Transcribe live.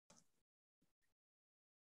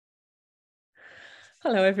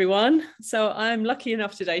Hello, everyone. So I'm lucky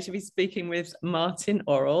enough today to be speaking with Martin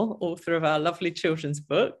Orrell, author of our lovely children's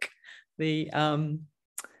book, the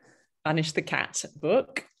Vanish the Cat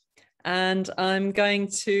book. And I'm going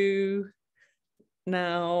to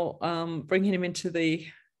now bring him into the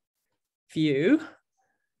view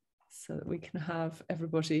so that we can have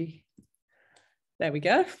everybody. There we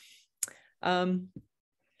go.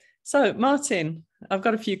 So Martin, I've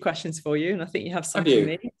got a few questions for you, and I think you have some for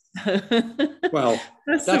me. Well,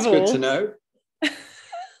 that's good to know.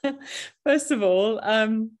 First of all, I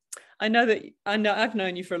know I've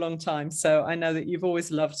known you for a long time, so I know that you've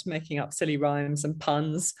always loved making up silly rhymes and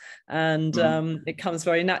puns, and it comes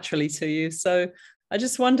very naturally to you. So I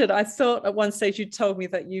just wondered, I thought at one stage you told me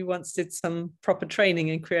that you once did some proper training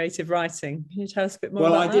in creative writing. Can you tell us a bit more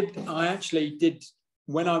about that? I actually did,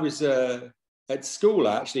 when I was at school,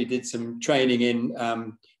 I actually did some training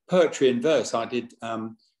in poetry and verse. I did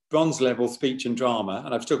bronze level speech and drama,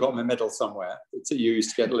 and I've still got my medal somewhere. It's used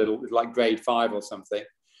to get a little, like grade 5 or something,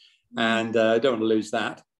 and I don't want to lose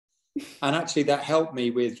that. And actually that helped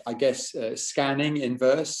me with, I guess, scanning in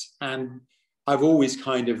verse. And I've always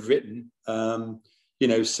kind of written,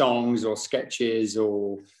 songs or sketches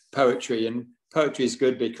or poetry. And poetry is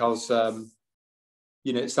good because,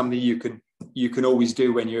 it's something you can always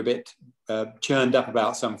do when you're a bit churned up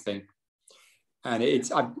about something. And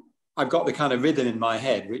I've got the kind of rhythm in my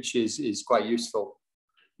head, which is quite useful.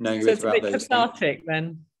 Knowing so it's a bit cathartic things.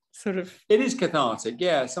 then, sort of. It is cathartic,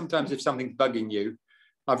 yeah. Sometimes if something's bugging you,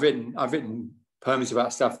 I've written poems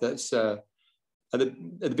about stuff that's at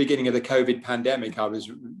the beginning of the COVID pandemic. I was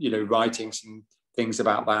writing some things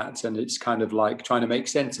about that, and it's kind of like trying to make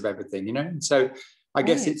sense of everything, And so I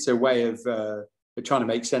guess it's a way of trying to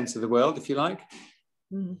make sense of the world, if you like.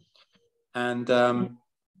 And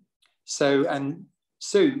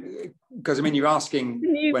so, because I mean, you're asking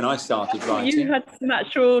when I started writing. You had some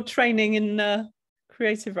actual training in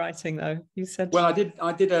creative writing, though. You said. Well, I did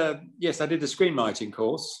a screenwriting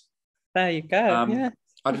course. There you go. Yeah.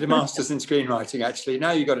 I did a master's in screenwriting. Actually,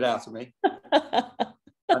 now you got it out of me.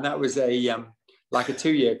 And that was like a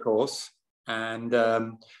 2-year course, and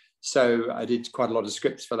so I did quite a lot of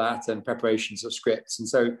scripts for that and preparations of scripts, and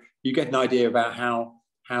so you get an idea about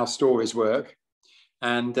how stories work,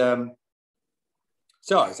 and.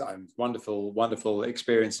 So it's a wonderful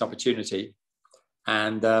experience, opportunity.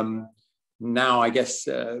 And now I guess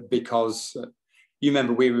because you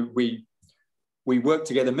remember we worked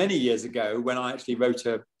together many years ago when I actually wrote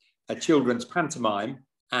a children's pantomime,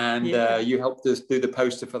 and you helped us do the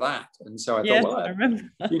poster for that. And so I thought, well, I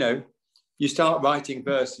remember. You start writing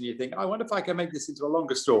verse and you think, I wonder if I can make this into a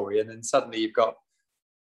longer story. And then suddenly you've got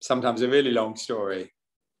sometimes a really long story.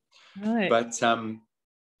 Right. But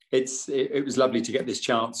it was lovely to get this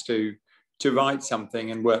chance to write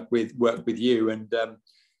something and work with you, and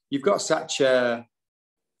you've got such you're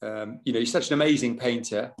such an amazing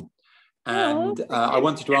painter, and I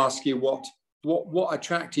wanted to ask you what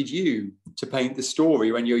attracted you to paint the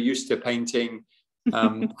story when you're used to painting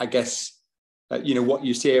I guess what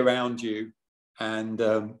you see around you and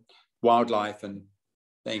wildlife and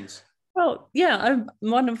things. Well, yeah,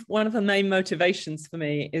 one of the main motivations for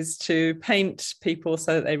me is to paint people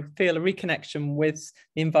so that they feel a reconnection with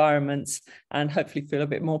the environment and hopefully feel a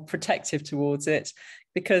bit more protective towards it,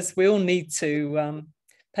 because we all need to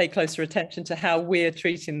pay closer attention to how we're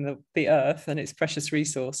treating the earth and its precious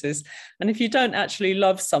resources. And if you don't actually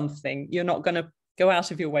love something, you're not going to go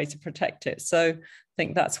out of your way to protect it. So I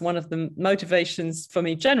think that's one of the motivations for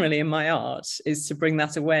me generally in my art, is to bring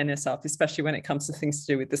that awareness up, especially when it comes to things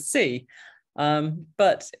to do with the sea.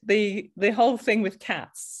 But the whole thing with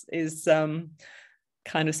cats is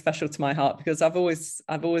kind of special to my heart, because I've always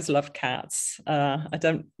loved cats. I'm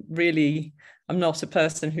not a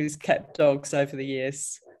person who's kept dogs over the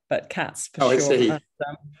years, but cats for sure. I see.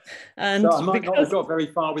 And so I might not have got very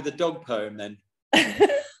far with the dog poem then.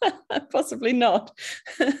 Possibly not.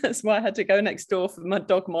 That's why I had to go next door for my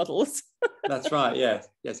dog models. That's right. Yes.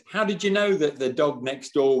 How did you know that the dog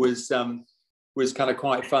next door was kind of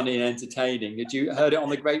quite funny and entertaining? Did you heard it on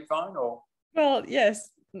the grapevine or? Well,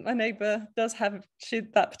 yes. My neighbour does have.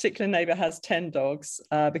 That particular neighbour has 10 dogs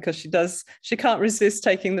because she can't resist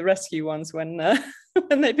taking the rescue ones when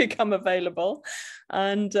they become available,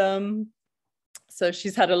 and. So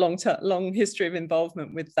she's had a long history of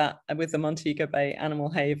involvement with that, with the Montego Bay Animal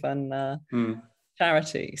Haven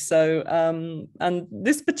charity. So and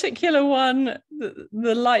this particular one,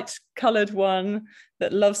 the light colored one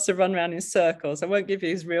that loves to run around in circles, I won't give you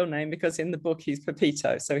his real name because in the book he's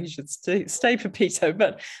Pepito, so he should stay Pepito,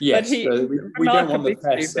 but yes, he we don't want the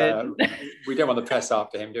press stupid. we don't want the press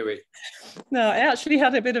after him, do we? No, I actually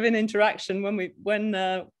had a bit of an interaction when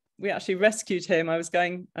we actually rescued him. I was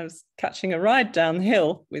catching a ride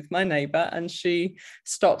downhill with my neighbor, and she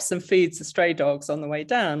stops and feeds the stray dogs on the way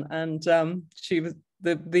down. And she was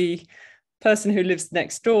the person who lives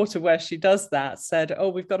next door to where she does that said, "Oh,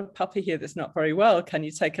 we've got a puppy here that's not very well. Can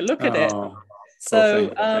you take a look at it?" So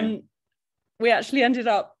we actually ended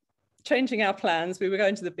up changing our plans. We were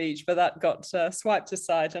going to the beach, but that got swiped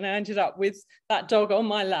aside, and I ended up with that dog on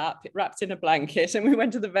my lap, wrapped in a blanket, and we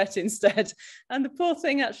went to the vet instead. And the poor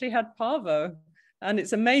thing actually had parvo, and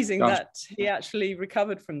it's amazing that he actually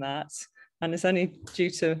recovered from that, and it's only due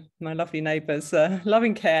to my lovely neighbours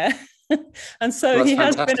loving care. And so he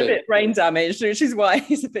has been a bit brain damaged, which is why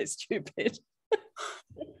he's a bit stupid.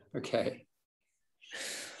 Okay.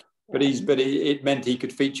 But it meant he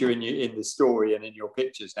could feature in the story and in your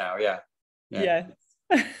pictures now. Yeah.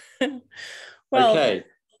 Well, okay.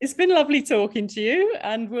 It's been lovely talking to you,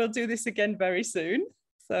 and we'll do this again very soon.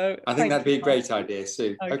 So I think that'd be a great idea,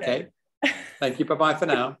 Sue. Okay. Thank you. Bye-bye for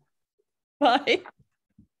now. Bye.